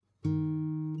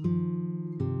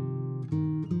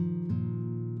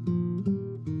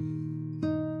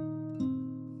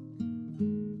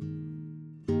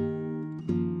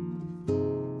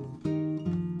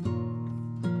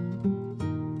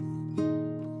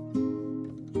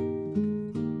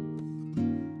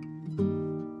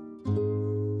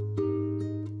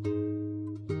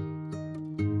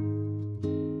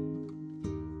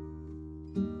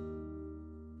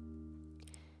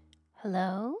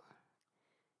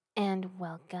And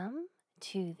welcome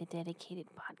to the Dedicated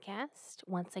Podcast.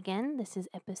 Once again, this is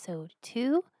episode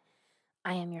 2.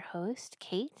 I am your host,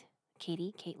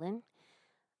 Caitlin.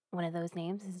 One of those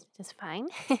names is just fine.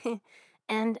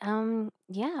 And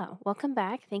welcome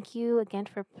back. Thank you again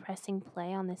for pressing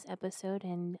play on this episode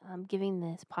and giving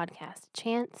this podcast a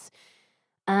chance.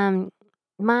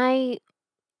 My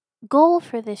goal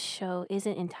for this show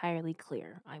isn't entirely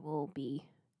clear. I will be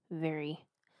very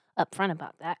upfront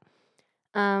about that.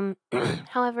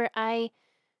 However, I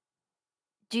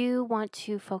do want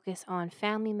to focus on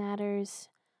family matters.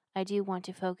 I do want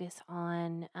to focus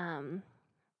on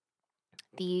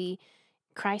the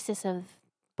crisis of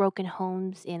broken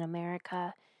homes in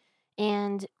America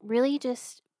and really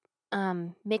just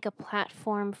make a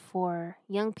platform for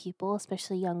young people,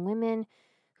 especially young women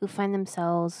who find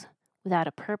themselves without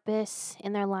a purpose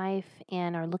in their life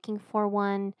and are looking for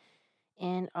one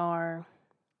and are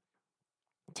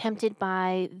tempted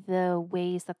by the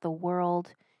ways that the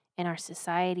world and our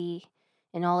society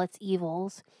and all its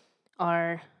evils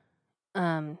are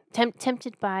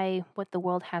tempted by what the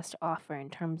world has to offer in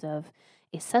terms of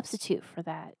a substitute for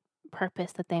that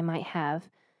purpose that they might have,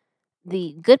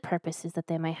 the good purposes that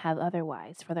they might have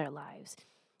otherwise for their lives.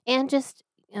 And just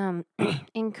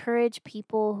encourage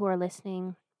people who are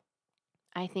listening.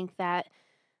 I think that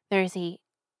there's a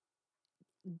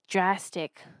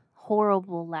drastic,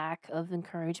 horrible lack of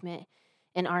encouragement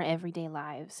in our everyday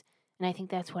lives. And I think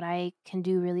that's what I can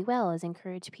do really well is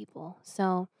encourage people.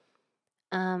 So,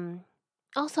 um,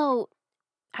 also,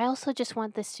 I also just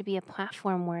want this to be a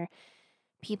platform where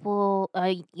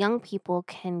young people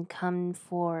can come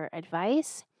for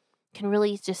advice, can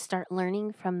really just start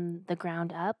learning from the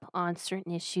ground up on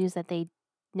certain issues that they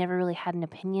never really had an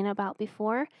opinion about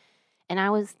before. And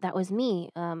that was me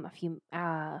a few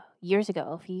years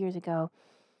ago. A few years ago,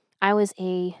 I was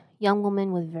a young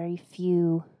woman with very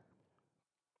few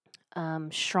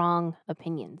strong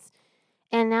opinions.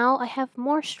 And now I have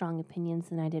more strong opinions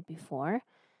than I did before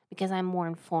because I'm more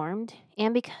informed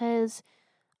and because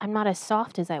I'm not as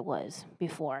soft as I was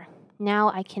before. Now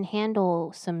I can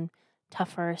handle some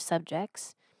tougher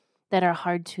subjects that are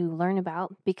hard to learn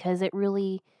about because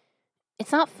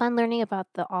it's not fun learning about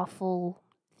the awful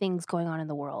things going on in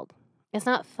the world. It's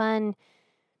not fun,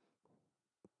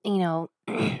 you know,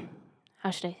 how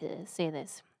should I say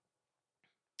this?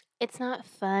 It's not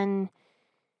fun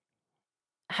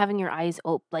having your eyes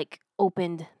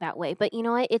opened that way. But you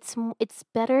know what? It's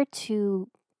better to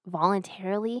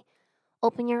voluntarily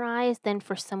open your eyes than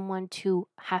for someone to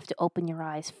have to open your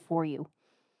eyes for you,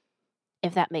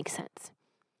 if that makes sense.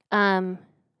 Um,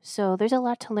 so there's a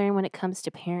lot to learn when it comes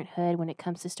to parenthood, when it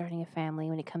comes to starting a family,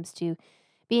 when it comes to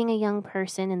being a young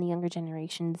person in the younger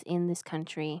generations in this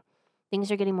country.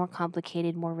 Things are getting more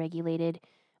complicated, more regulated,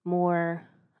 more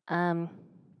um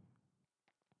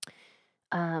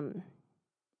um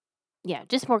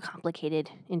just more complicated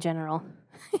in general.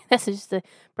 That's just the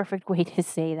perfect way to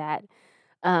say that.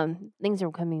 Things are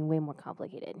becoming way more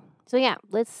complicated. So yeah,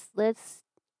 let's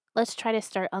try to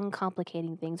start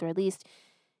uncomplicating things, or at least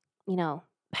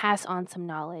pass on some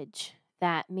knowledge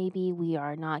that maybe we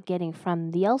are not getting from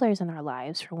the elders in our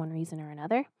lives for one reason or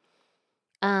another.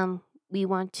 We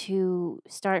want to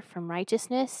start from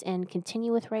righteousness and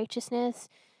continue with righteousness,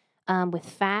 with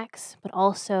facts, but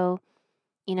also,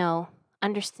 you know,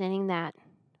 understanding that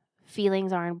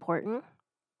feelings are important,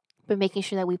 but making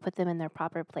sure that we put them in their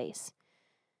proper place.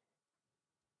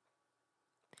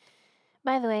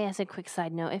 By the way, as a quick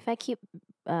side note,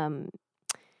 um,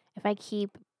 if I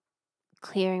keep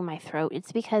clearing my throat,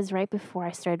 it's because right before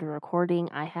I started recording,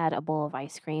 I had a bowl of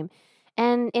ice cream.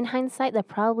 And in hindsight, that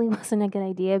probably wasn't a good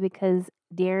idea because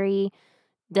dairy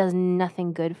does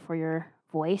nothing good for your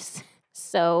voice.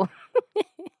 So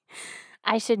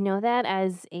I should know that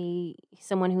as a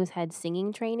someone who's had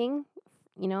singing training.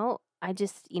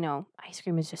 Ice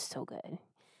cream is just so good.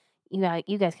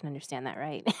 You guys can understand that,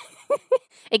 right?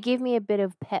 It gave me a bit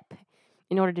of pep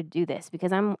in order to do this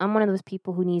because I'm one of those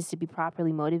people who needs to be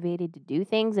properly motivated to do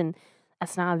things, and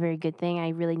that's not a very good thing. I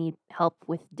really need help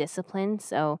with discipline.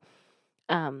 So,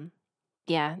 um,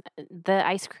 yeah, the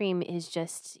ice cream is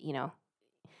just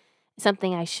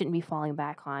something I shouldn't be falling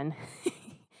back on.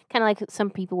 Kind of like some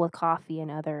people with coffee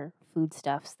and other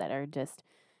foodstuffs that are just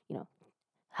you know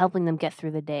helping them get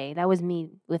through the day. That was me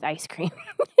with ice cream.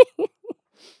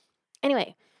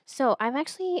 Anyway, so I've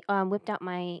actually whipped out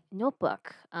my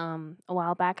notebook a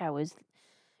while back. I was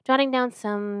jotting down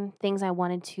some things I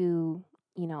wanted to,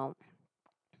 you know,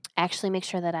 actually make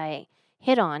sure that I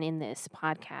hit on in this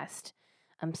podcast,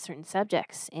 certain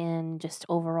subjects and just an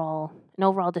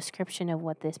overall description of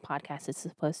what this podcast is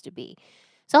supposed to be.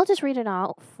 So I'll just read it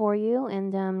out for you,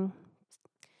 and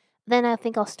then I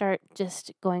think I'll start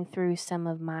just going through some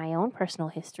of my own personal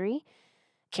history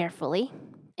carefully,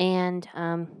 and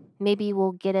maybe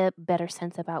we'll get a better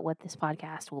sense about what this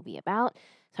podcast will be about,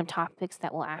 some topics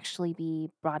that will actually be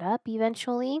brought up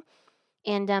eventually,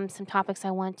 and some topics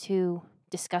I want to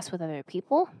discuss with other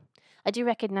people. I do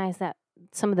recognize that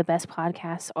some of the best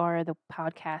podcasts are the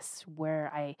podcasts where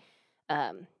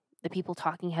the people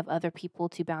talking have other people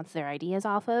to bounce their ideas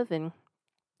off of, and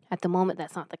at the moment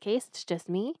that's not the case. It's just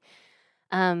me.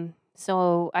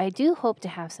 So I do hope to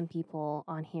have some people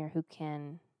on here who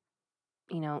can,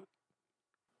 you know,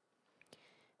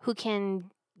 who can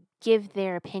give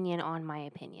their opinion on my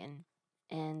opinion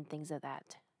and things of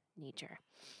that nature.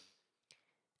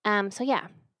 So yeah.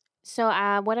 So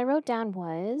what I wrote down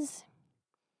was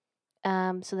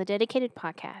so the dedicated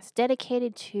podcast,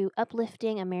 dedicated to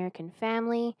uplifting American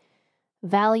family,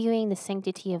 valuing the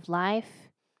sanctity of life,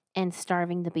 and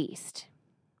starving the beast.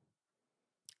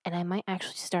 And I might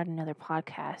actually start another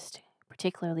podcast,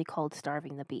 particularly called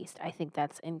Starving the Beast. I think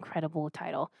that's an incredible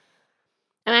title.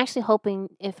 I'm actually hoping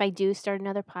if I do start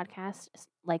another podcast,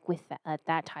 like with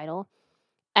that title,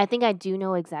 I think I do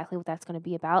know exactly what that's going to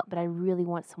be about, but I really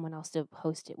want someone else to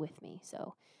host it with me.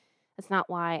 So that's not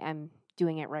why I'm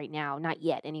doing it right now. Not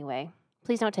yet, anyway.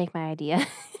 Please don't take my idea.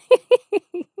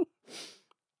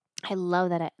 I love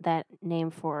that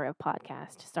name for a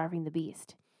podcast, Starving the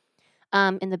Beast.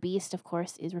 And the beast, of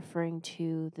course, is referring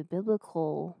to the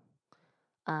biblical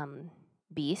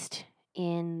beast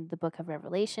in the book of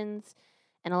Revelations.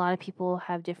 And a lot of people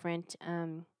have different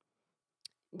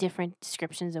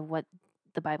descriptions of what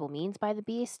the Bible means by the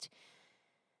beast.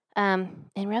 And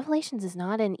Revelations is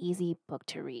not an easy book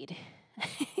to read.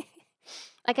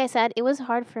 Like I said, it was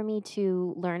hard for me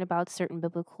to learn about certain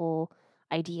biblical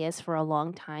ideas for a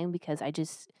long time because I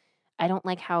don't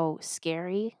like how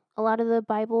scary a lot of the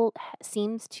Bible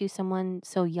seems to someone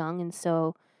so young and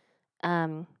so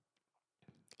um,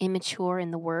 immature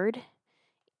in the word.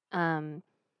 Um,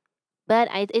 but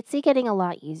it's getting a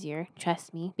lot easier,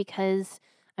 trust me, because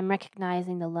I'm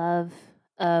recognizing the love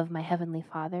of my Heavenly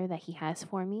Father that He has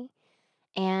for me.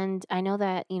 And I know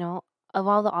that, of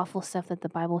all the awful stuff that the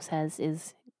Bible says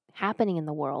is happening in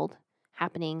the world,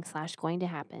 happening slash going to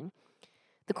happen,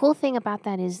 the cool thing about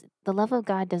that is the love of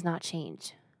God does not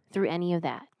change through any of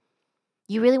that.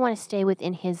 You really want to stay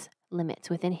within His limits,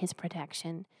 within His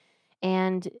protection.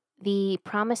 And the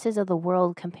promises of the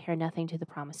world compare nothing to the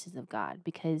promises of God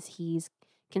because He's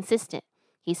consistent,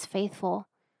 He's faithful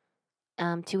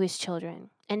to His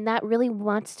children. And that really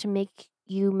wants to makes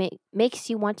you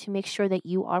want to make sure that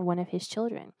you are one of His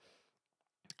children.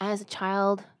 As a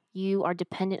child, you are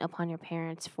dependent upon your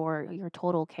parents for your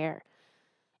total care.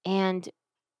 And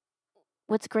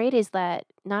what's great is that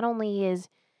not only is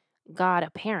God a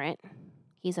parent,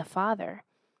 He's a father,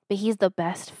 but He's the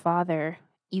best father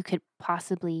you could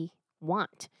possibly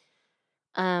want.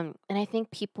 And I think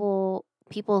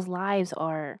people's lives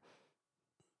are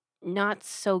not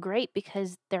so great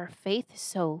because their faith is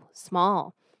so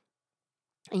small.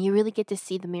 And you really get to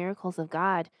see the miracles of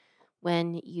God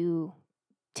when you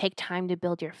take time to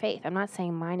build your faith. I'm not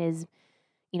saying mine is,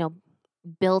 you know,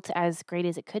 built as great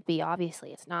as it could be.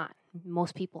 Obviously, it's not.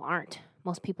 Most people aren't.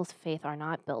 Most people's faith are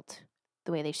not built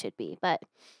the way they should be. But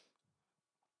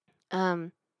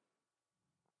um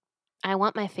I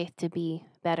want my faith to be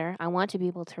better. I want to be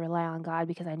able to rely on God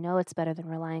because I know it's better than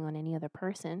relying on any other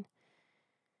person.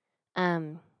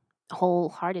 Um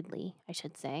Wholeheartedly, I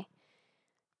should say.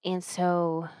 And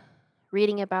so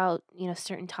reading about,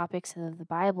 certain topics of the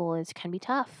Bible can be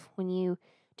tough when you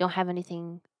don't have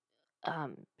anything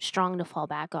strong to fall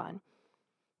back on.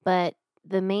 But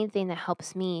the main thing that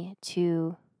helps me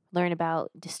to learn about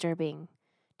disturbing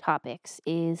topics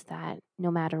is that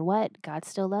no matter what, God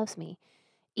still loves me.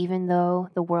 Even though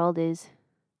the world is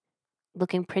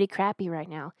looking pretty crappy right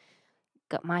now,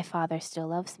 my Father still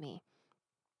loves me.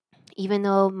 Even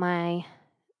though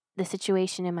the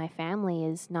situation in my family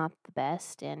is not the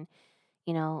best, and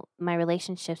my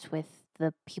relationships with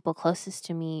the people closest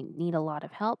to me need a lot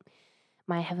of help,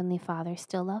 my Heavenly Father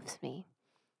still loves me.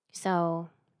 So,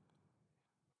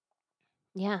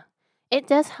 yeah, it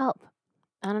does help.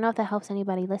 I don't know if that helps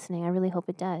anybody listening. I really hope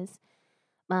it does.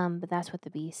 But that's what the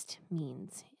beast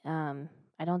means.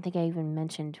 I don't think I even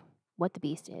mentioned what the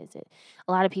beast is.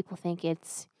 A lot of people think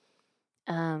it's.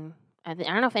 I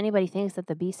don't know if anybody thinks that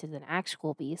the beast is an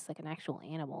actual beast, like an actual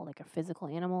animal, like a physical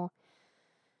animal.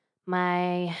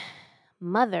 My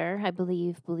mother, I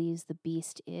believe, believes the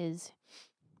beast is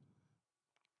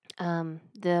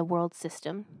the world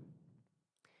system.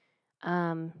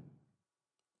 Um,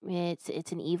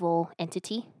 it's an evil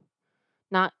entity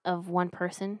not of one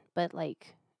person, but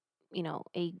like,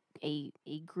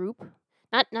 a group.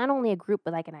 Not only a group,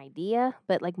 but like an idea,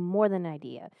 but like more than an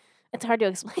idea. It's hard to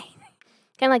explain.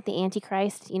 Kind of like the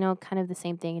Antichrist, kind of the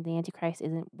same thing. The Antichrist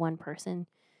isn't one person,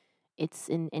 it's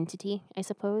an entity, I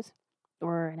suppose,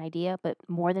 or an idea, but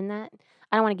more than that.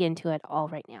 I don't want to get into it all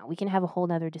right now. We can have a whole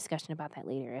nother discussion about that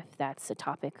later if that's a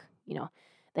topic,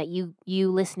 that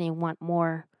you listening want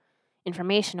more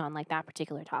information on, like that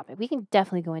particular topic. We can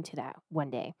definitely go into that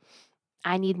one day.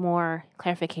 I need more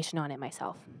clarification on it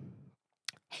myself.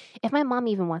 If my mom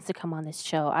even wants to come on this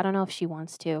show, I don't know if she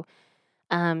wants to.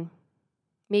 Um,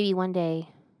 Maybe one day,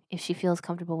 if she feels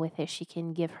comfortable with it, she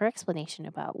can give her explanation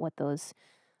about what those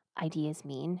ideas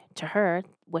mean to her,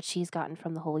 what she's gotten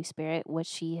from the Holy Spirit, what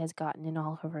she has gotten in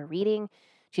all of her reading.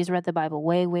 She's read the Bible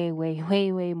way, way, way,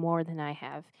 way, way more than I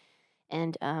have.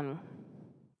 And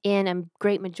in a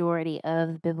great majority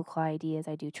of the biblical ideas,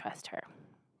 I do trust her.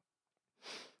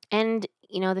 And,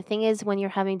 the thing is, when you're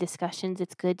having discussions,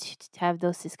 it's good to have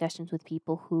those discussions with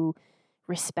people who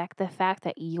respect the fact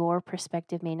that your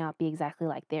perspective may not be exactly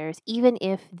like theirs, even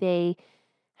if they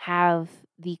have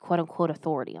the quote unquote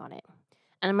authority on it.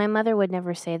 And my mother would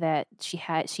never say that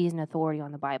she's an authority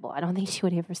on the Bible. I don't think she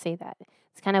would ever say that.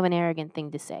 It's kind of an arrogant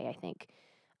thing to say, I think.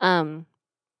 Because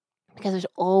there's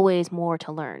always more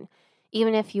to learn.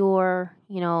 Even if you've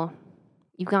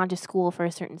gone to school for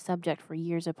a certain subject for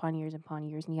years upon years upon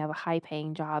years, and you have a high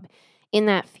paying job in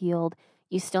that field,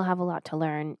 you still have a lot to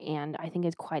learn. And I think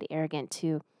it's quite arrogant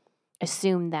to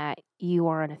assume that you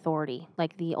are an authority,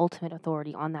 like the ultimate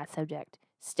authority on that subject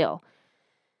still.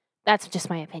 That's just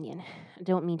my opinion. I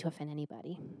don't mean to offend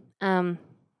anybody. But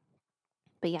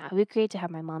yeah, it would be great to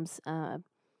have my mom's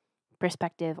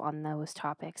perspective on those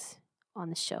topics on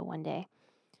the show one day.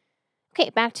 Okay,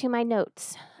 back to my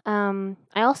notes. I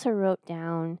also wrote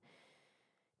down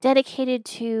dedicated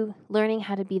to learning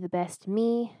how to be the best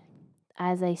me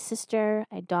as a sister,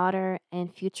 a daughter,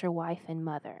 and future wife and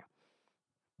mother.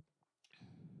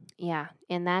 Yeah,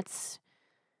 and that's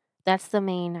the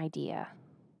main idea.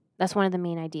 That's one of the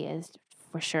main ideas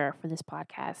for sure for this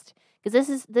podcast,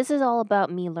 because this is all about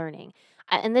me learning.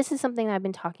 And this is something I've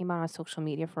been talking about on social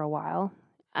media for a while.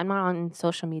 I'm not on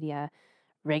social media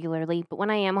regularly, but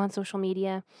when I am on social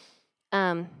media,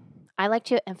 I like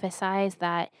to emphasize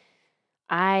that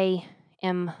I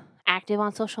am active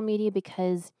on social media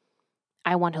because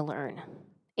I want to learn,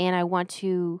 and I want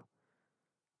to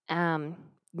um,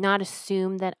 not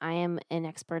assume that I am an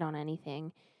expert on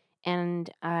anything, and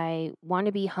I want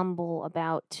to be humble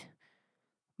about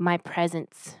my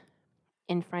presence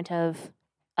in front of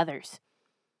others.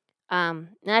 And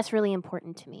that's really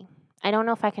important to me. I don't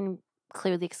know if I can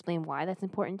clearly explain why that's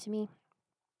important to me.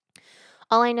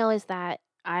 All I know is that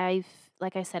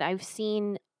like I said, I've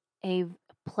seen a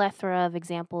plethora of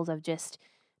examples of just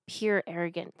pure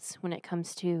arrogance when it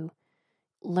comes to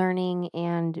learning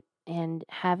and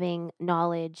having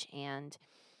knowledge and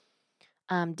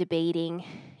debating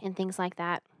and things like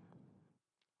that.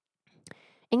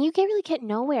 And you can really get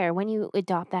nowhere when you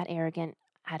adopt that arrogant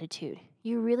attitude.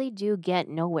 You really do get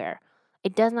nowhere.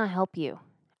 It does not help you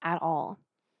at all.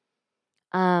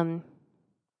 And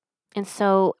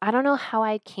so I don't know how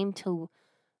I came to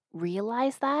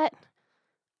realize that.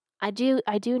 I do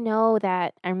know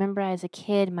that I remember as a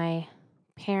kid my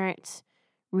parents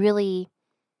really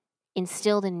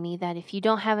instilled in me that if you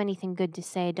don't have anything good to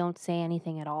say, don't say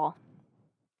anything at all.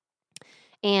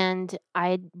 And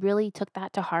I really took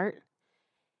that to heart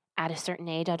at a certain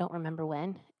age. I don't remember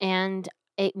when. And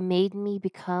it made me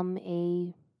become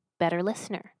a better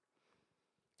listener.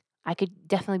 I could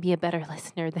definitely be a better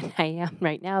listener than I am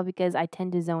right now because I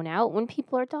tend to zone out when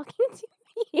people are talking to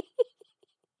me.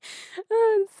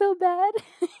 Oh, it's so bad.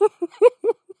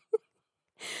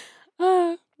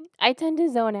 I tend to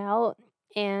zone out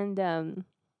and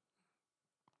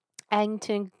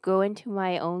to go into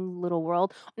my own little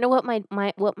world. You know what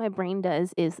my brain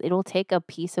does is it'll take a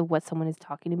piece of what someone is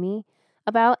talking to me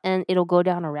about and it'll go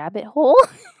down a rabbit hole.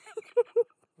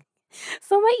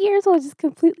 So my ears will just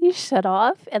completely shut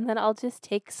off and then I'll just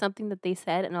take something that they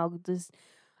said and I'll just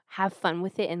have fun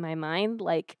with it in my mind,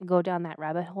 like go down that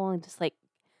rabbit hole and just like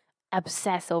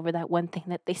obsess over that one thing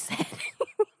that they said.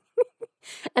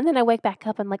 And then I wake back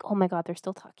up and like, oh my God, they're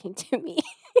still talking to me.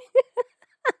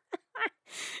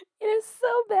 It is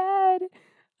so bad.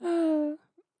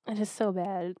 It is so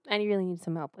bad. I really need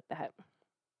some help with that.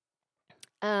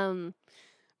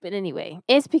 But anyway,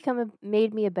 it's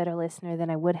made me a better listener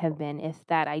than I would have been if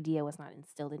that idea was not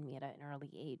instilled in me at an early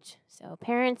age. So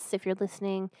parents, if you're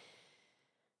listening,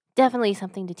 definitely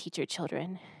something to teach your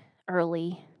children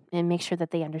early and make sure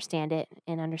that they understand it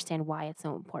and understand why it's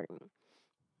so important.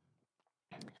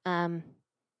 Um,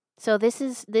 so this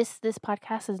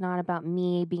podcast is not about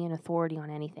me being an authority on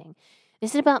anything.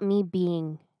 This is about me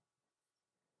being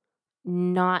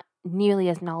not nearly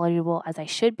as knowledgeable as I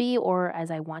should be or as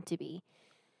I want to be.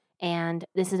 And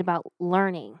this is about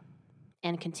learning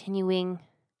and continuing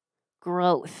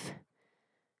growth,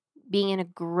 being in a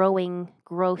growing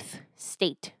growth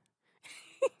state.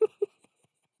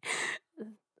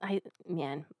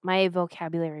 My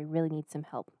vocabulary really needs some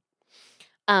help.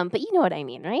 But you know what I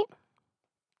mean, right?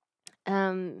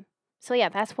 Um, so yeah,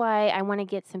 that's why I want to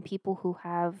get some people who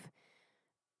have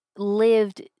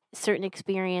lived certain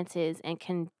experiences and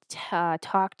can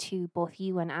talk to both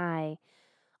you and I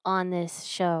on this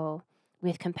show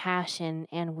with compassion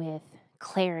and with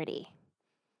clarity.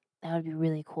 That would be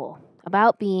really cool.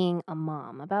 About being a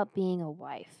mom, about being a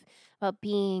wife, about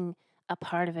being a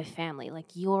part of a family,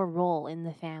 like your role in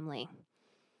the family.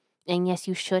 And yes,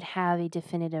 you should have a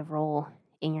definitive role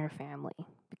in your family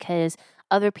because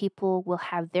other people will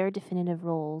have their definitive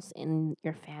roles in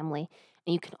your family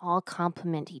and you can all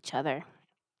complement each other.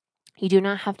 You do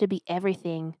not have to be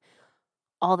everything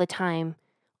all the time,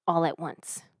 all at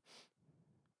once.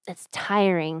 It's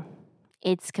tiring.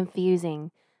 It's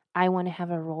confusing. I want to have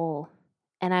a role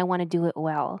and I want to do it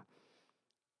well.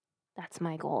 That's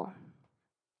my goal.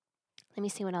 Let me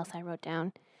see what else I wrote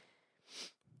down.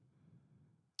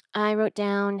 I wrote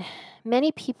down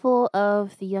many people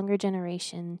of the younger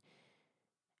generations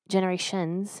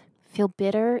feel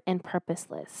bitter and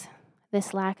purposeless.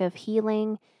 This lack of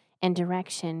healing and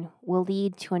direction will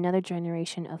lead to another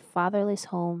generation of fatherless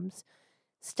homes,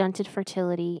 stunted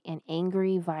fertility, and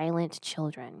angry, violent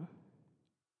children.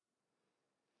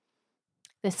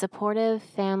 The supportive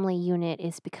family unit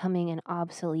is becoming an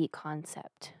obsolete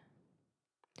concept.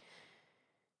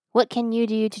 What can you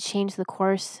do to change the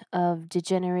course of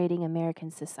degenerating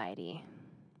American society?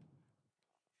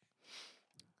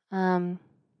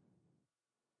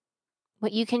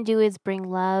 What you can do is bring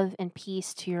love and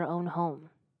peace to your own home.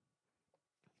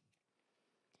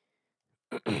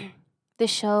 The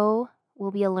show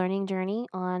will be a learning journey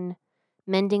on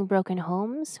mending broken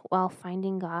homes while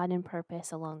finding God and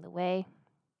purpose along the way.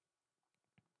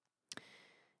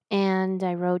 And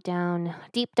I wrote down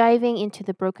deep diving into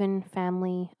the broken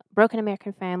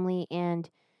American family, and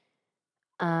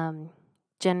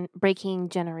breaking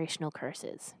generational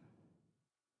curses.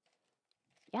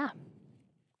 Yeah.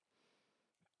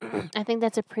 I think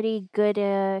that's a pretty good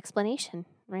explanation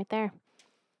right there.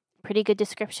 Pretty good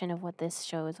description of what this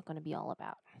show is going to be all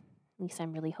about. At least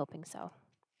I'm really hoping so.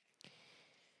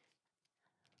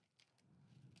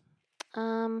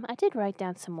 I did write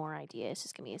down some more ideas.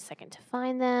 Just give me a second to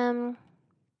find them.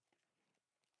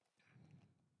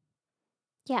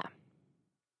 Yeah.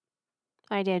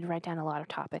 I did write down a lot of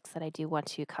topics that I do want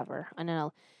to cover, and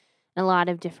a lot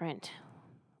of different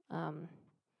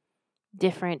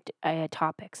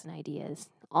topics and ideas,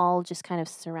 all just kind of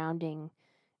surrounding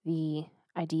the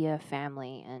idea of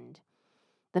family and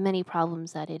the many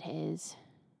problems that it is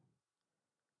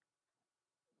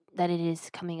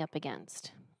coming up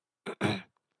against.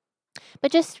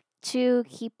 But just to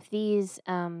keep these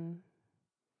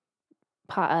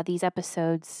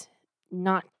episodes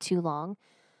not too long,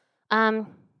 I'm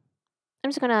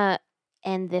just gonna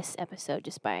end this episode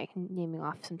just by naming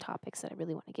off some topics that I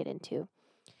really want to get into.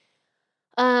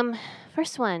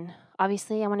 First one,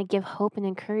 obviously, I want to give hope and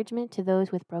encouragement to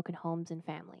those with broken homes and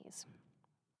families.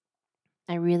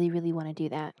 I really, really want to do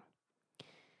that.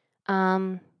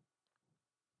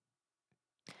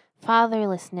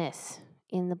 Fatherlessness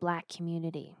in the Black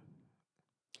community.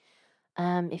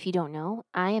 If you don't know,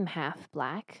 I am half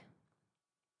Black.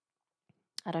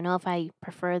 I don't know if I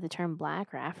prefer the term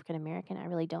Black or African American. I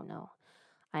really don't know.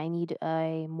 I need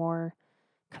a more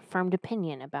confirmed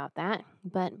opinion about that.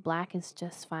 But Black is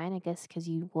just fine, I guess, because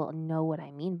you will know what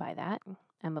I mean by that.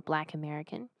 I'm a Black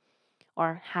American,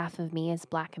 or half of me is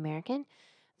Black American.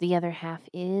 The other half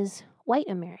is white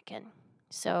American.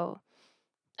 So,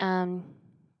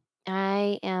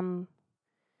 I am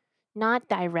not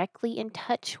directly in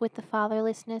touch with the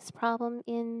fatherlessness problem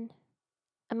in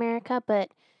America,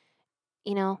 but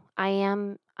I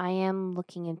am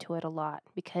looking into it a lot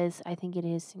because I think it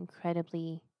is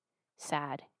incredibly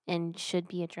sad and should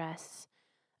be addressed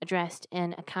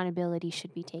and accountability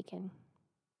should be taken.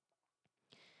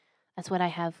 That's what I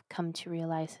have come to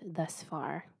realize thus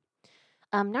far.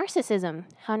 Narcissism,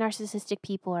 how narcissistic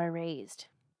people are raised.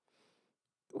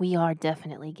 We are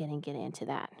definitely going to get into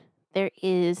that. There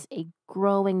is a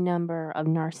growing number of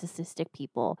narcissistic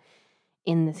people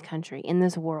in this country, in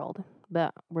this world,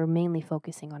 but we're mainly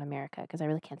focusing on America because I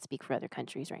really can't speak for other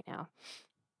countries right now.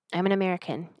 I'm an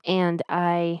American, and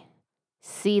I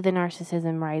see the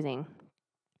narcissism rising.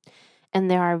 And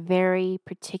there are very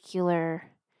particular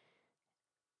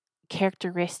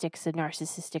characteristics of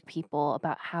narcissistic people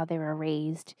about how they were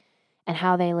raised and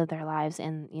how they live their lives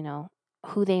and,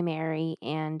 who they marry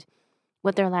and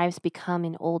what their lives become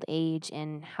in old age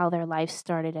and how their lives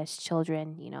started as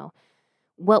children,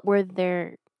 what were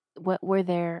their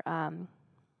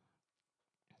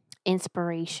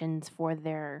inspirations for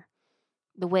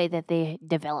the way that they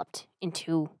developed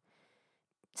into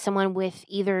someone with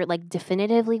either like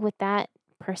definitively with that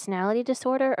personality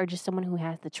disorder or just someone who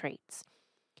has the traits.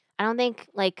 I don't think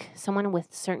like someone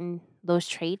with certain those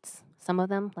traits, some of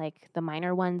them, like the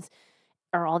minor ones,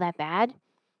 are all that bad.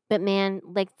 But man,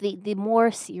 like the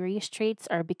more serious traits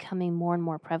are becoming more and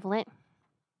more prevalent.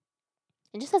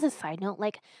 And just as a side note,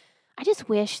 like I just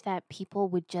wish that people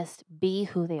would just be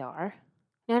who they are.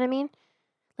 You know what I mean?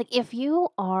 Like if you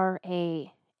are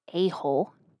a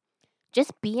hole,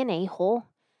 just be an a-hole,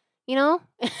 you know?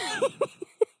 Does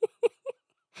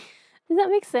that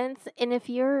make sense? And if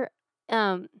you're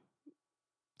I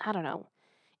don't know.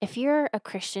 If you're a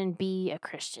Christian, be a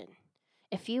Christian.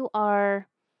 If you are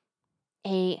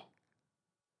a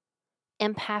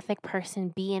empathic person,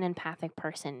 be an empathic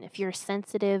person. If you're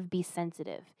sensitive, be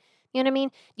sensitive. You know what I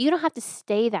mean? You don't have to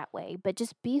stay that way, but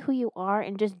just be who you are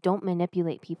and just don't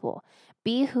manipulate people.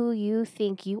 Be who you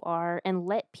think you are and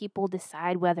let people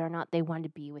decide whether or not they want to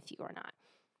be with you or not.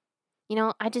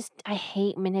 I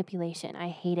hate manipulation. I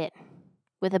hate it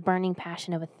with a burning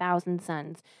passion of 1,000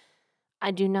 suns. I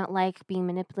do not like being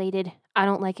manipulated. I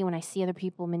don't like it when I see other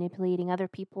people manipulating other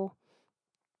people,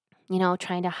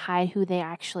 trying to hide who they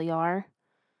actually are.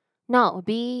 No,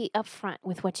 be upfront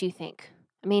with what you think.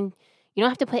 I mean, you don't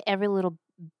have to put every little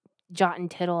jot and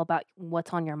tittle about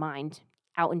what's on your mind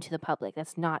out into the public.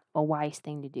 That's not a wise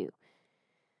thing to do.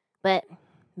 But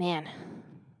man,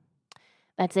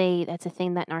 that's a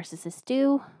thing that narcissists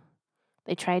do.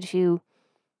 They try to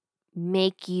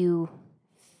make you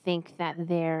think that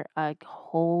they're a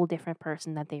whole different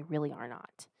person that they really are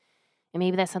not. And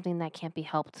maybe that's something that can't be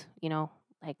helped,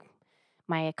 like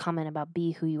my comment about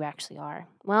be who you actually are.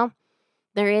 Well,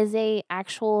 there is a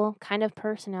actual kind of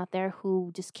person out there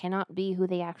who just cannot be who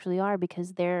they actually are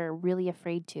because they're really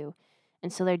afraid to.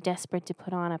 And so they're desperate to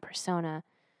put on a persona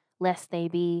lest they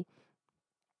be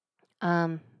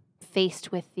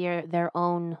faced with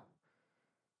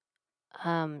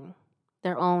um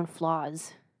their own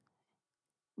flaws,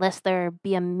 lest there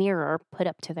be a mirror put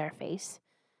up to their face.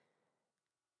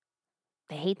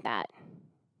 They hate that.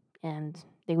 And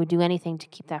they would do anything to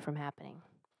keep that from happening.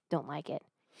 Don't like it.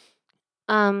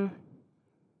 Let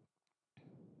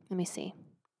me see.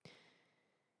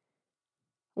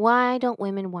 Why don't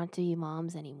women want to be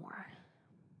moms anymore?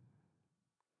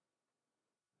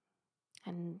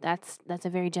 And that's a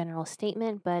very general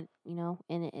statement, but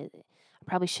I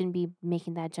probably shouldn't be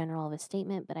making that general of a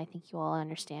statement, but I think you all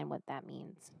understand what that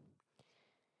means.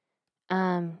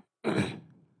 Let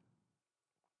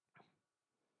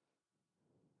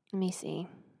me see.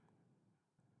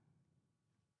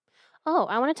 Oh,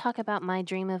 I want to talk about my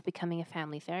dream of becoming a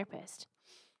family therapist.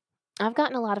 I've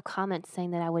gotten a lot of comments saying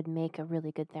that I would make a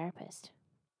really good therapist.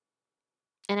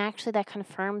 And actually, that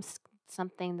confirms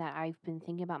something that I've been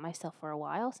thinking about myself for a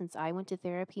while since I went to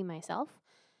therapy myself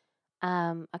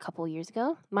a couple years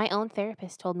ago. My own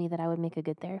therapist told me that I would make a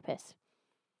good therapist.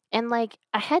 And like,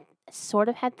 I had sort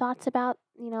of had thoughts about,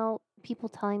 people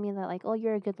telling me that, like, oh,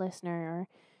 you're a good listener,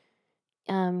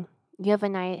 or you have a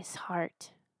nice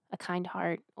heart, a kind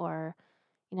heart, or,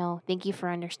 thank you for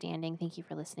understanding, thank you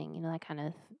for listening, that kind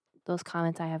of, those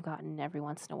comments I have gotten every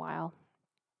once in a while.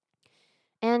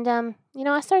 And, I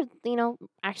started,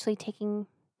 actually taking,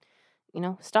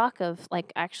 stock of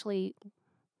like actually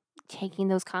taking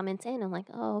those comments in. I'm like,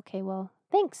 oh, okay, well,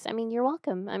 thanks. I mean, you're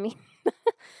welcome. I mean,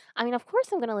 of course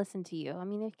I'm going to listen to you. I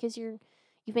mean, because you've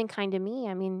been kind to me.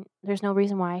 I mean, there's no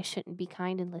reason why I shouldn't be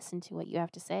kind and listen to what you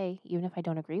have to say, even if I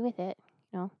don't agree with it.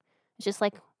 It's just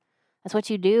like, that's what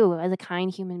you do as a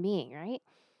kind human being, right?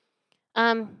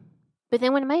 Um, but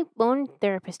then when my own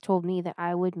therapist told me that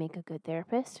I would make a good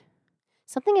therapist,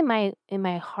 something in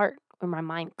my heart or my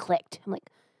mind clicked. I'm like,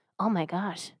 oh my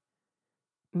gosh,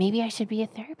 maybe I should be a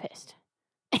therapist.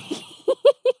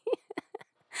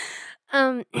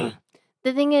 um,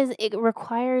 the thing is, it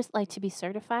requires like to be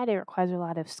certified. It requires a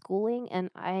lot of schooling, and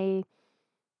I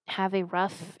have a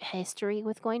rough history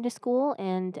with going to school,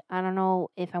 and I don't know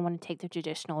if I want to take the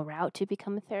traditional route to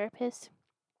become a therapist.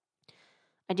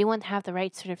 I do want to have the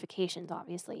right certifications,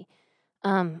 obviously.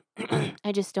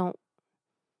 I just don't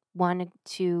want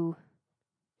to.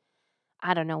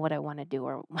 I don't know what I want to do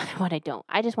or what I don't.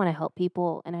 I just want to help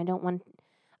people, and I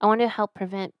want to help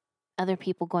prevent other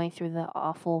people going through the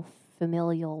awful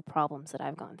familial problems that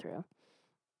I've gone through.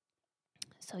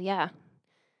 So yeah,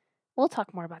 we'll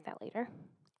talk more about that later.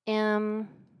 Um,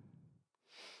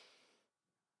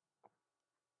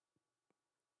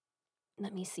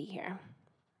 Let me see here.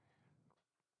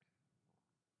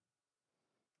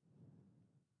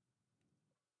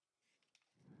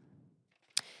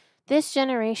 This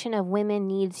generation of women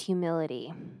needs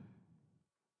humility.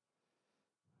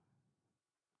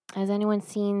 Has anyone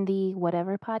seen the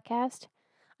Whatever podcast?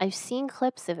 I've seen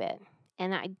clips of it,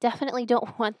 and I definitely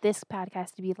don't want this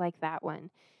podcast to be like that one,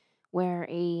 where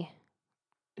a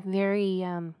very,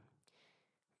 I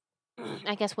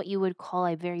guess what you would call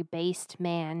a very based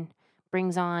man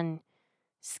brings on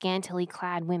scantily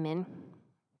clad women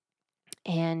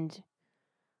and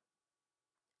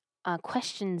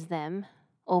questions them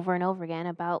over and over again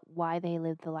about why they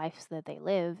live the lives that they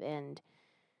live. And,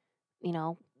 you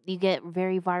know, you get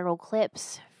very viral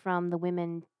clips from the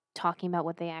women talking about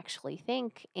what they actually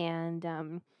think. And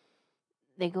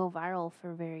they go viral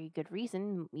for very good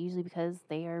reason, usually because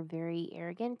they are very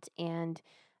arrogant and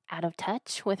out of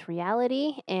touch with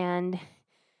reality and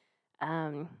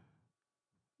um,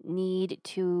 need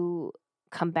to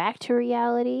come back to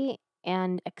reality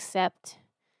and accept,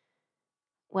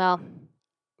 well,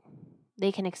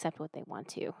 they can accept what they want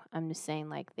to. I'm just saying,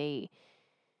 like, they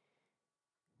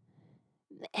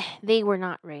were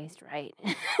not raised right.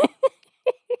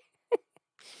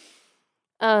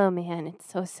 Oh man,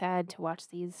 it's so sad to watch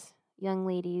these young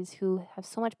ladies who have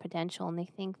so much potential and they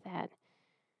think that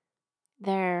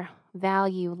their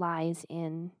value lies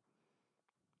in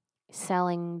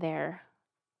selling their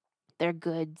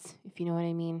goods, if you know what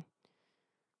I mean.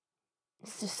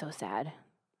 It's just so sad.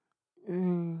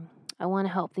 I want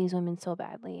to help these women so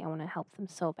badly. I want to help them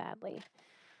so badly.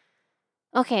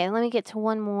 Okay, let me get to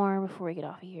one more before we get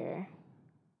off of here.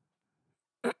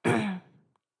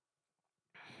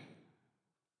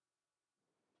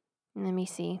 Let me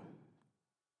see.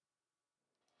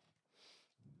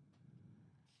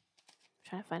 I'm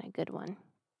trying to find a good one.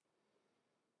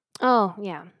 Oh,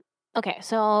 yeah. Okay,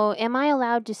 so am I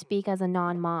allowed to speak as a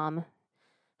non mom?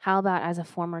 How about as a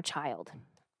former child?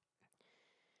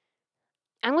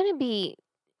 I'm going to be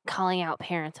calling out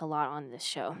parents a lot on this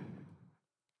show.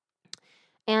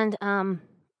 And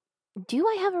do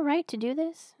I have a right to do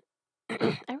this?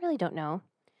 I really don't know.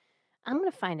 I'm going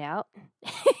to find out.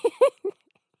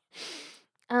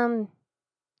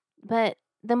 But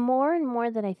the more and more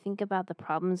that I think about the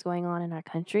problems going on in our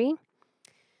country,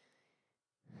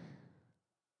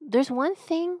 there's one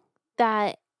thing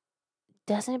that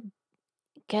doesn't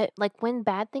get, like, when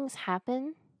bad things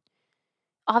happen,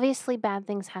 obviously bad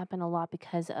things happen a lot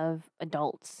because of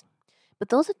adults. But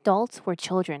those adults were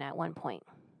children at one point.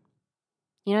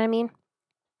 You know what I mean?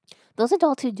 Those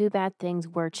adults who do bad things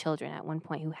were children at one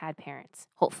point who had parents,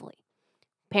 hopefully.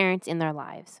 Parents in their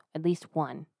lives, at least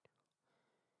one.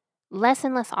 Less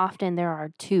and less often there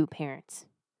are two parents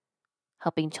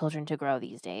helping children to grow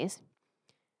these days.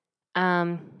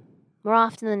 More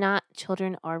often than not,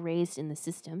 children are raised in the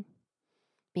system,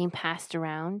 being passed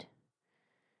around,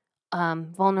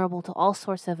 vulnerable to all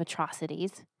sorts of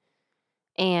atrocities,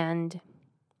 and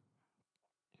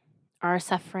are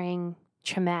suffering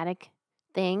traumatic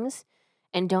things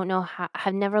and don't know how,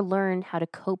 have never learned how to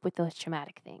cope with those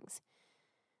traumatic things.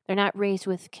 They're not raised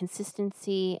with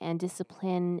consistency and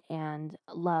discipline and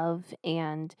love,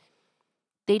 and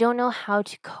they don't know how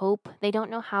to cope. They don't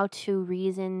know how to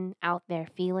reason out their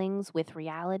feelings with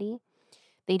reality.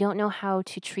 They don't know how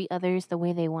to treat others the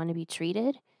way they want to be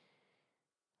treated.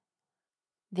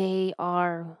 They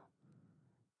are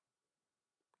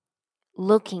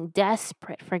looking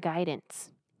desperate for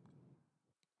guidance.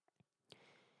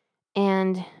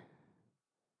 And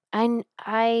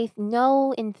I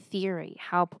know in theory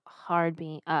how hard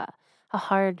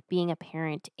being a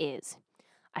parent is.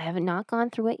 I have not gone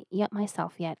through it yet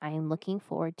myself yet. I am looking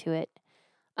forward to it.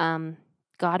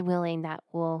 God willing, that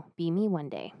will be me one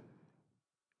day.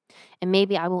 And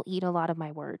maybe I will eat a lot of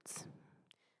my words.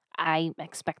 I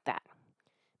expect that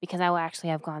because I will actually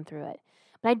have gone through it.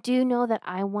 But I do know that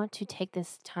I want to take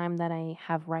this time that I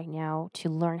have right now to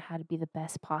learn how to be the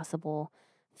best possible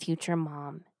future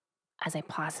mom as I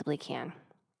possibly can.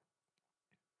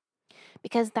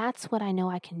 Because that's what I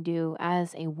know I can do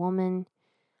as a woman,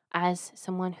 as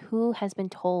someone who has been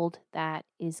told that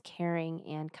is caring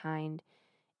and kind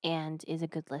and is a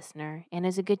good listener and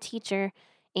is a good teacher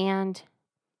and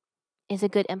is a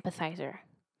good empathizer.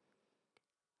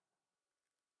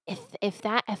 If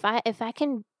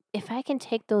I can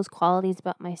take those qualities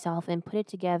about myself and put it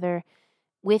together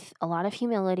with a lot of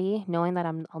humility, knowing that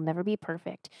I'll never be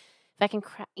perfect. If I can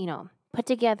put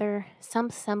together some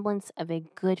semblance of a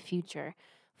good future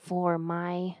for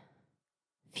my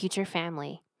future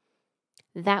family,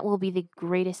 that will be the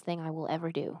greatest thing I will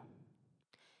ever do.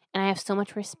 And I have so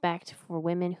much respect for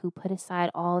women who put aside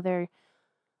all their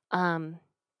um,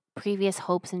 previous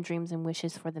hopes and dreams and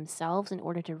wishes for themselves in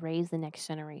order to raise the next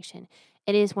generation.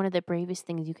 It is one of the bravest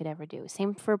things you could ever do.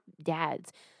 Same for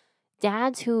dads.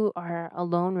 Dads who are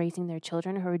alone raising their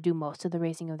children, who do most of the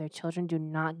raising of their children, do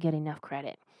not get enough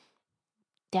credit.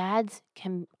 Dads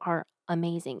are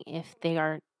amazing if they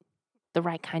are the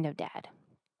right kind of dad.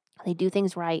 They do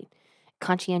things right,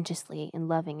 conscientiously and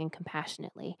loving and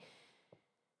compassionately.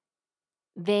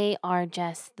 They are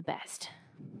just the best.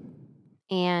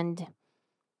 And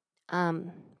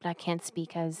but I can't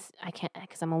speak as I can't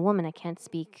because I'm a woman. I can't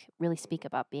really speak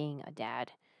about being a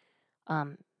dad.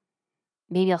 Um,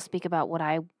 maybe I'll speak about what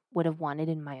I would have wanted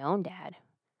in my own dad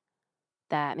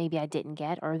that maybe I didn't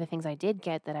get, or the things I did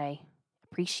get that I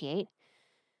appreciate.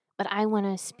 But I want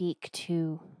to speak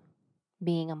to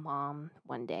being a mom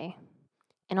one day,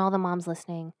 and all the moms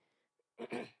listening.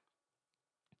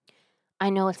 I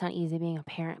know it's not easy being a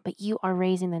parent, but you are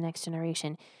raising the next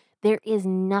generation. There is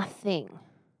nothing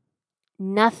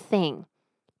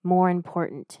more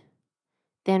important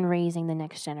than raising the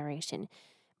next generation,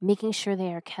 making sure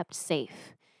they are kept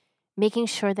safe, making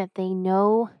sure that they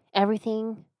know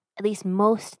everything, at least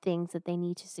most things that they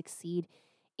need to succeed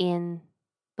in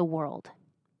the world.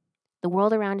 The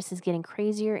world around us is getting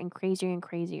crazier and crazier and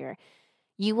crazier.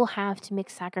 You will have to make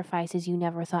sacrifices you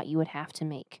never thought you would have to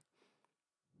make.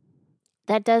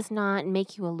 That does not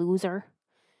make you a loser.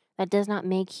 That does not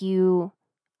make you,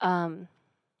 I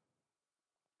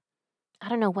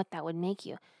don't know what that would make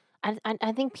you.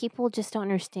 I think people just don't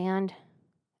understand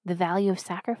the value of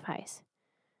sacrifice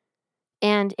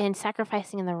and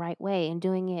sacrificing in the right way and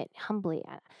doing it humbly.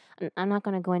 I'm not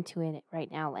going to go into it right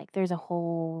now. Like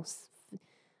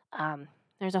um,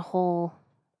 there's a whole,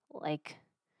 like,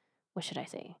 what should I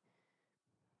say?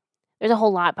 There's a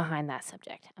whole lot behind that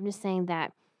subject. I'm just saying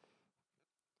that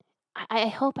I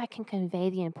hope I can convey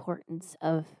the importance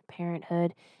of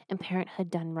parenthood and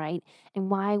parenthood done right, and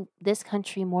why this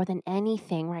country, more than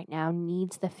anything right now,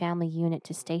 needs the family unit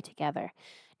to stay together.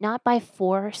 Not by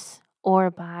force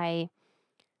or by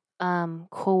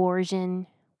coercion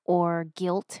or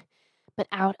guilt, but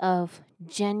out of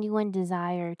genuine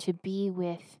desire to be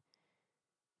with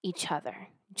each other,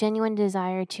 genuine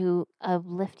desire to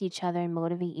uplift each other and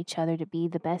motivate each other to be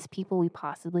the best people we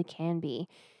possibly can be,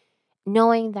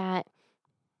 knowing that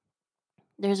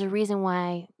there's a reason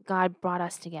why God brought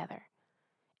us together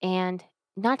and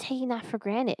not taking that for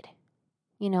granted,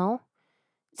 you know?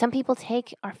 Some people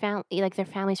take our family, like their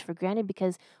families, for granted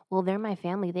because, well, they're my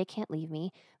family. They can't leave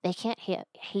me. They can't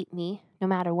hate me no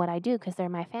matter what I do because they're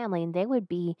my family, and they would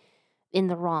be in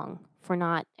the wrong for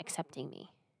not accepting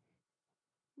me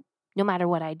no matter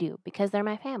what I do because they're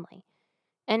my family.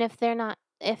 And if they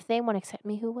won't accept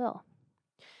me, who will?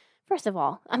 First of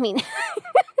all, I mean,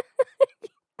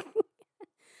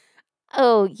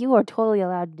 oh, you are totally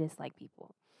allowed to dislike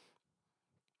people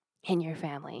in your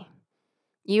family.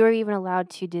 You are even allowed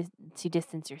to to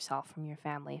distance yourself from your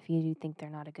family if you do think they're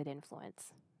not a good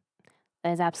influence.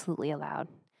 That is absolutely allowed.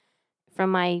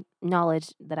 From my knowledge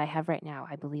that I have right now,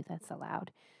 I believe that's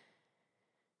allowed.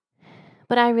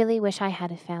 But I really wish I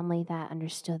had a family that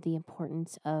understood the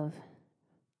importance of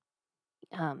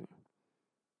um,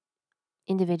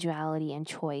 individuality and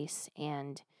choice,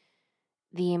 and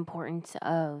the importance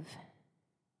of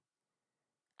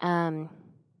um,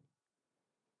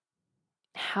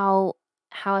 how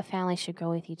a family should grow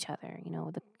with each other. You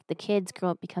know, the kids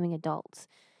grow up becoming adults,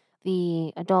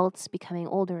 the adults becoming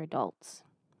older adults.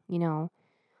 You know,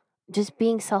 just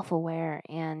being self aware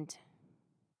and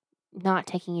not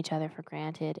taking each other for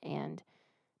granted, and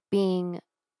being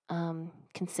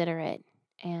considerate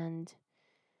and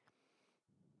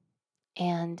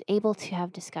able to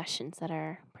have discussions that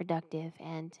are productive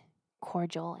and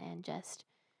cordial and just,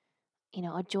 you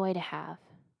know, a joy to have.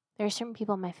 There are certain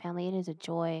people in my family, it is a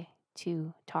joy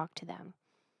to talk to them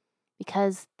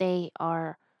because they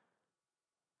are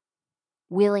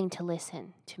willing to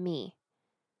listen to me.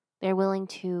 They're willing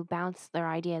to bounce their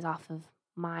ideas off of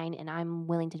mine, and I'm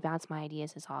willing to bounce my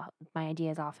ideas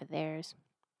off of theirs.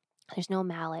 There's no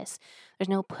malice. There's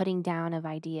no putting down of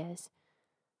ideas.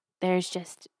 There's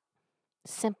just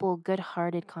simple,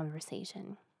 good-hearted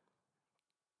conversation.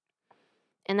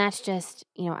 And that's just,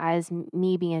 you know, as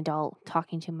me being an adult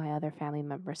talking to my other family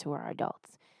members who are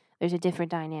adults. There's a different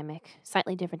dynamic,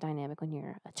 slightly different dynamic when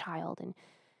you're a child. And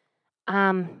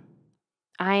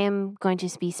I am going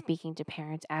to be speaking to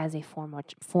parents as a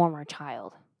former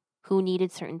child. who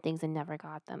needed certain things and never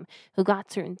got them, who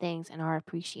got certain things and are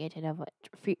appreciative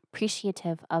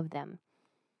of them.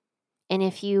 And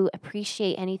if you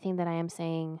appreciate anything that I am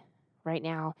saying right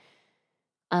now,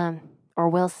 or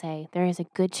will say, there is a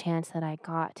good chance that I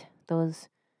got those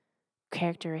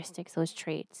characteristics, those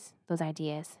traits, those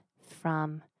ideas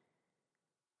from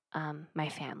my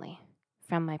family,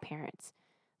 from my parents.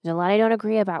 There's a lot I don't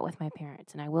agree about with my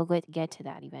parents, and I will get to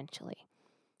that eventually.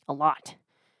 A lot.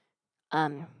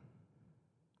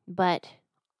 But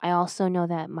I also know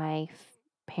that my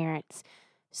parents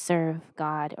serve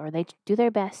God, or they do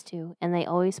their best to, and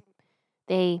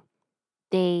they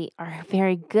they are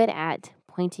very good at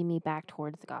pointing me back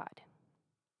towards God.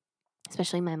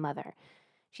 Especially my mother.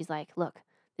 She's like, "Look,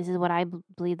 this is what I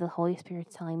believe the Holy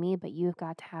Spirit's telling me, but you've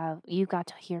got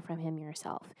to hear from him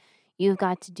yourself. You've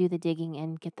got to do the digging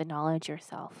and get the knowledge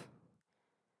yourself.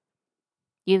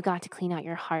 You've got to clean out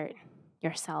your heart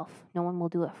yourself. No one will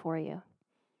do it for you.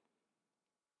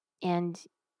 And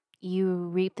you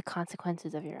reap the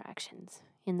consequences of your actions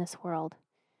in this world.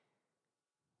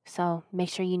 So make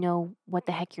sure you know what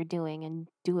the heck you're doing and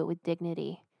do it with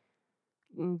dignity.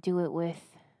 And do it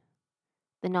with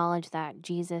the knowledge that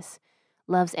Jesus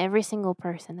loves every single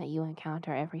person that you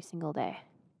encounter every single day.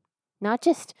 Not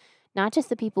just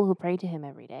the people who pray to him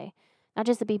every day. Not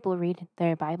just the people who read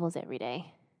their Bibles every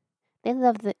day.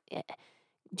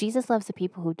 Jesus loves the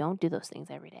people who don't do those things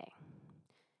every day.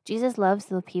 Jesus loves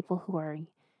the people who are,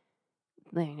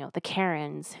 the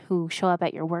Karens who show up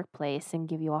at your workplace and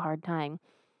give you a hard time.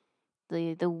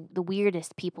 The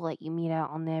weirdest people that you meet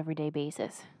out on the everyday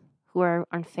basis who are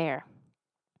unfair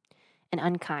and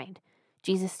unkind.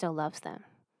 Jesus still loves them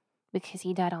because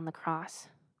he died on the cross,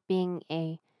 being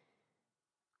a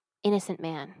innocent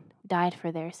man, died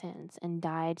for their sins and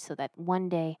died so that one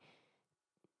day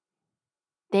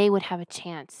they would have a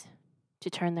chance to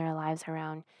turn their lives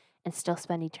around and still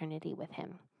spend eternity with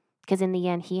him. Because in the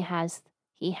end, he has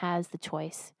the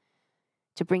choice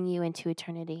to bring you into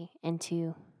eternity and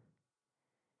to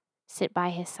sit by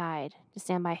his side, to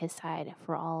stand by his side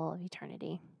for all of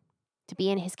eternity, to be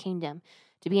in his kingdom,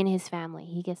 to be in his family.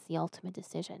 He gets the ultimate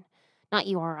decision, not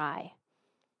you or I.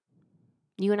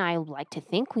 You and I like to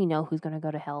think we know who's going to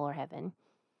go to hell or heaven.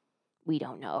 We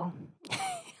don't know.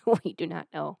 We do not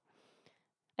know.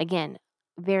 Again,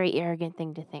 very arrogant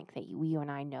thing to think that you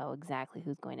and I know exactly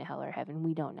who's going to hell or heaven.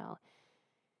 We don't know.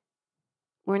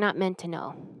 We're not meant to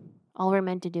know. All we're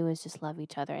meant to do is just love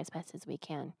each other as best as we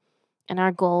can. And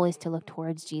our goal is to look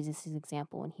towards Jesus'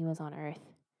 example when he was on earth.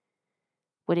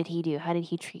 What did he do? How did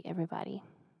he treat everybody?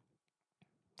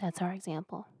 That's our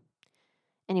example.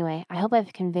 Anyway, I hope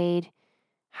I've conveyed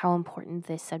how important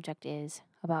this subject is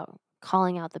about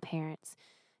calling out the parents,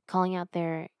 calling out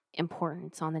their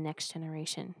importance on the next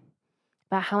generation,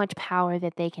 about how much power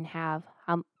that they can have,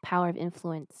 how power and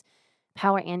influence,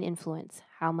 how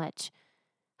much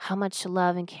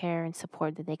love and care and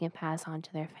support that they can pass on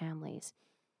to their families.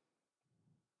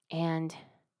 And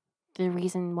the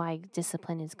reason why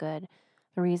discipline is good,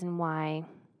 the reason why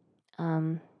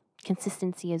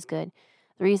consistency is good,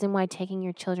 the reason why taking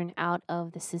your children out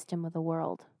of the system of the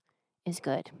world is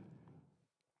good.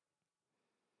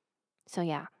 So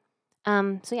yeah.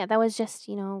 That was just,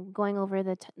 going over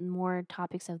the more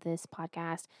topics of this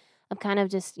podcast. I'm kind of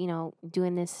just,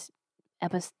 doing these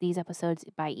episodes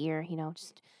by ear,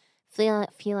 just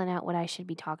feeling out what I should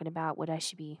be talking about, what I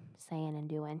should be saying and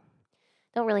doing.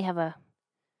 Don't really have a,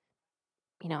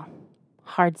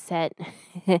 hard set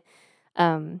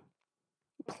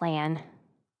plan.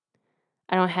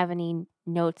 I don't have any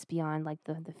notes beyond like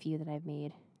the few that I've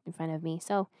made in front of me.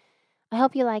 So I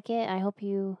hope you like it. I hope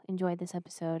you enjoyed this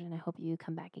episode, and I hope you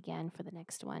come back again for the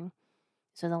next one.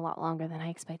 This was a lot longer than I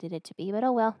expected it to be, but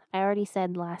oh well. I already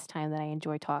said last time that I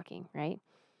enjoy talking, right?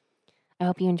 I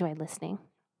hope you enjoyed listening.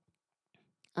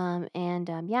 You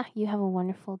have a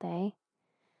wonderful day.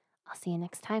 I'll see you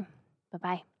next time.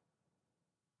 Bye-bye.